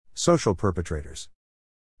Social perpetrators.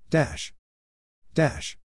 Dash.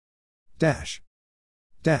 Dash. Dash.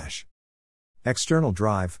 Dash. External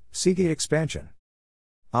drive, Seagate expansion.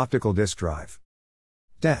 Optical disk drive.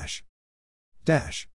 Dash. Dash.